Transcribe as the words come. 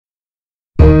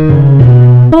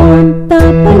form the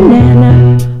banana,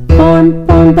 form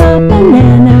the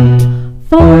banana,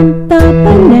 form the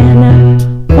banana,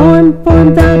 form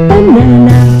the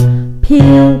banana,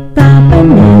 peel the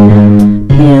banana,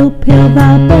 peel the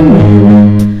banana,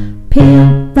 peel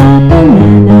the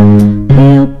banana,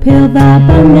 peel the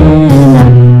banana.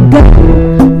 Go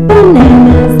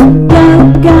bananas, go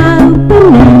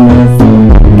bananas,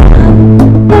 go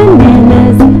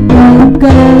bananas,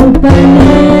 go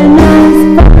bananas.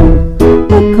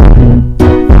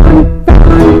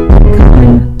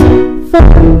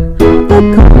 Farm the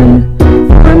corn,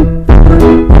 farm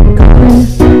the corn,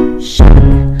 shuck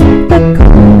the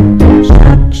corn,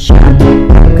 shuck the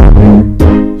corn,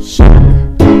 shuck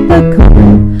the corn,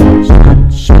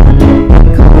 shuck the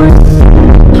corn,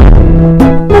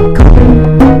 the corn, the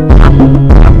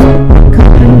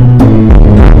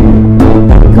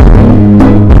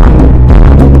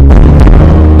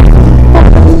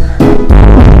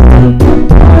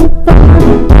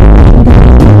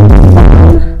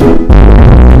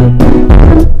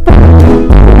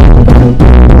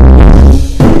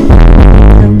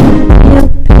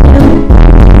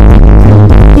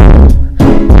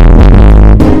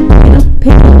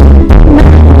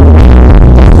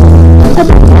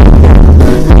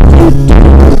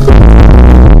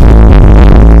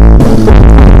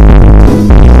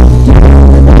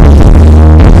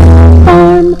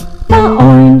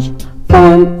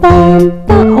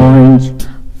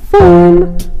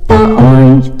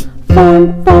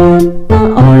Form the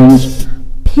orange,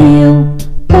 peel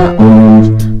the orange,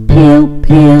 peel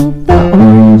the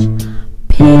orange,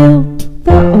 peel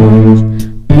the orange,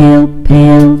 peel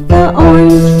the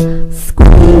orange,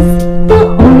 squeeze the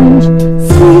orange,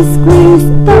 squeeze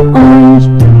the orange,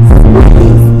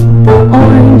 squeeze the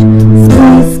orange,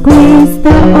 squeeze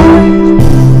the orange.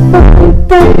 Form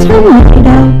the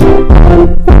tomato,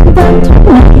 form the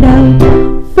tomato,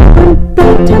 form the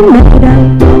tomato.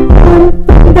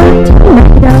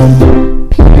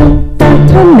 Peel the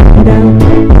tomato,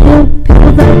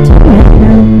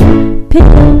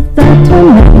 peel the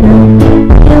tomato,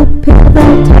 peel the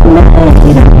tomato,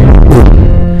 peel the tomato.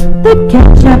 The